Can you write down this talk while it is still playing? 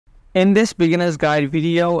In this beginner's guide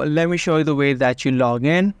video, let me show you the way that you log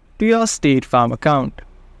in to your State Farm account.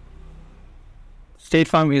 State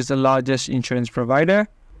Farm is the largest insurance provider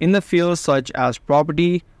in the fields such as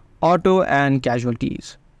property, auto, and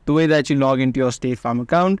casualties. The way that you log into your State Farm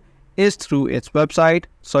account is through its website.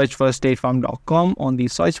 Search for statefarm.com on the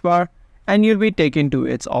search bar and you'll be taken to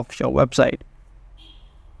its official website.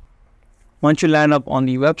 Once you land up on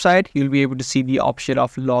the website, you'll be able to see the option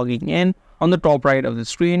of logging in. On the top right of the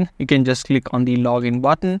screen, you can just click on the login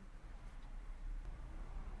button.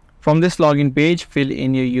 From this login page, fill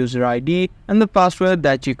in your user ID and the password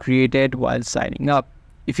that you created while signing up.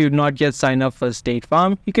 If you've not yet signed up for State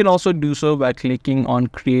Farm, you can also do so by clicking on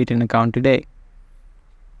Create an Account today.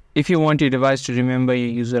 If you want your device to remember your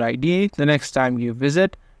user ID the next time you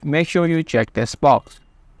visit, make sure you check this box.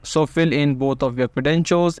 So fill in both of your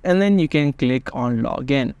credentials and then you can click on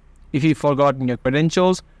Login. If you've forgotten your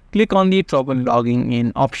credentials, click on the Trouble Logging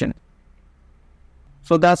In option.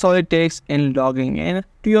 So that's all it takes in logging in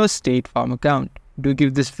to your State Farm account. Do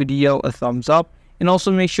give this video a thumbs up and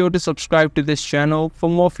also make sure to subscribe to this channel for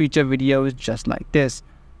more future videos just like this.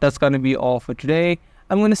 That's gonna be all for today.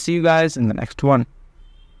 I'm gonna see you guys in the next one.